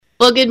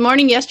Well, good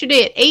morning.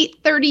 Yesterday at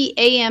 8:30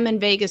 a.m. in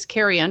Vegas,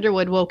 Carrie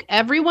Underwood woke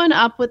everyone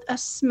up with a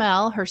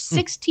smell. Her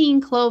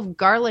 16-clove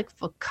garlic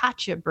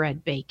focaccia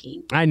bread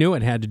baking. I knew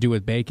it had to do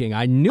with baking.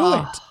 I knew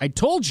it. I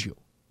told you.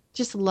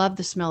 Just love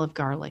the smell of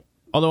garlic.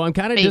 Although I'm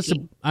kind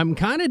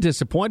of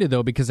disappointed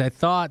though, because I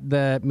thought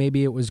that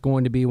maybe it was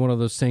going to be one of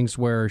those things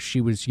where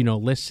she was,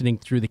 listening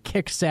through the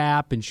Kicks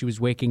app and she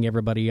was waking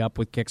everybody up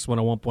with Kicks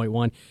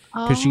 101.1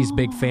 because she's a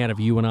big fan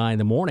of You and I in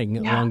the morning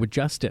along with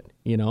Justin.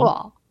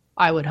 Well,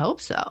 I would hope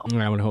so.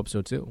 I would hope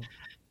so too.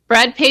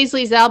 Brad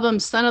Paisley's album,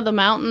 Son of the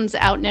Mountains,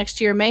 out next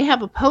year, may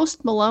have a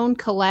Post Malone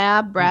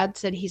collab. Brad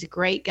said he's a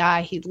great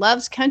guy. He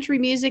loves country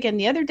music, and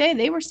the other day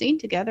they were seen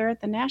together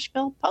at the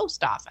Nashville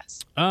post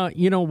office.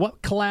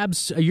 What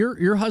collabs?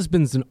 Your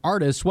husband's an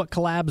artist. What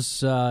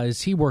collabs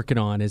is he working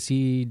on? Is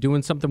he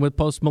doing something with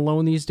Post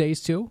Malone these days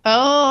too?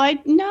 Oh,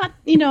 not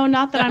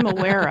that I'm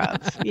aware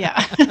of.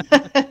 Yeah,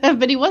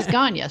 but he was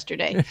gone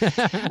yesterday.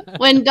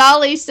 When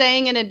Dolly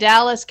sang in a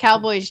Dallas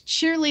Cowboys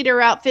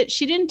cheerleader outfit,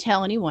 she didn't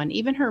tell anyone,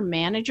 even her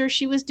manager,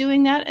 she was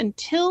doing that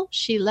until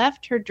she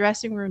left her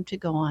dressing room to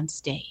go on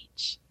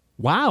stage.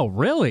 Wow,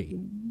 really?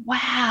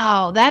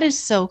 Wow, that is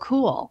so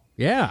cool.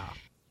 Yeah.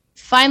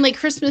 Finally,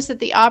 Christmas at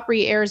the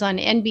Opry airs on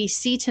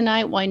NBC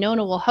tonight.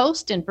 Winona will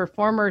host, and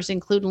performers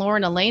include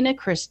Lauren Elena,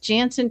 Chris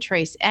Jansen,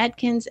 Trace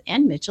Adkins,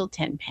 and Mitchell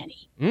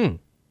Tenpenny.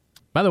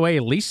 By the way,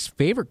 least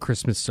favorite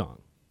Christmas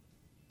song?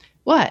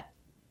 What?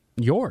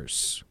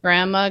 Yours.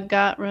 Grandma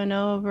got run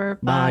over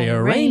by a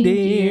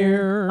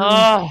reindeer.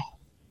 Oh.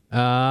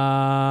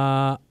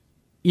 I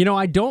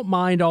don't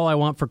mind All I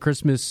Want for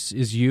Christmas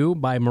Is You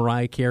by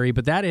Mariah Carey,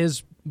 but that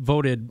is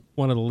voted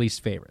one of the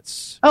least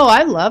favorites. Oh,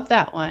 I love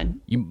that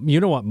one. You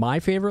know what my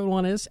favorite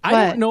one is? What?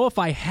 I don't know if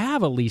I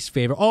have a least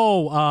favorite.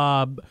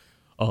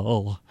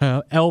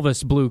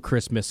 Elvis Blue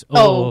Christmas.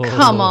 Oh,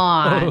 come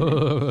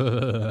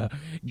on.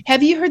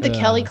 Have you heard the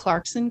Kelly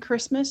Clarkson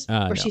Christmas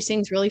where no. she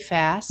sings really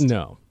fast?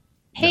 No.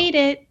 Hate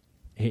it.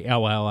 Hey,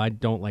 I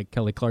don't like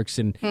Kelly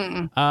Clarkson.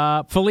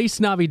 Feliz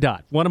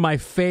Navidad, one of my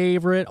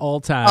favorite all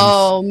time.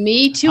 Oh,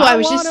 me too. I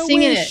was just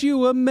singing it. I wish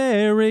you a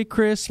Merry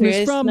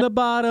Christmas from the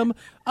bottom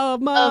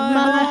of my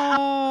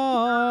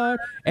heart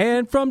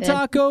and from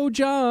Taco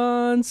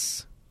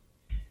John's.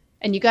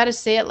 And you got to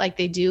say it like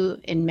they do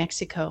in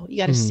Mexico. You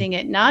got to sing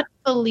it, not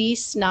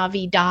Feliz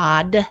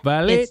Navidad.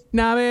 Feliz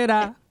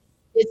Navidad.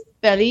 It's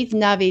Feliz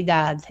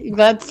Navidad. You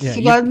got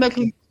to make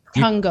your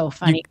tongue go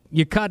funny.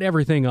 You cut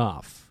everything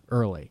off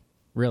early.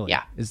 Really,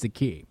 is the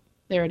key.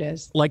 There it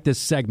is. Like this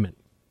segment.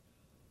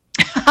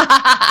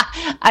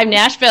 I'm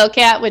Nashville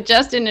Cat with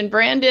Justin and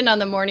Brandon on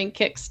the Morning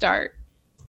Kickstart.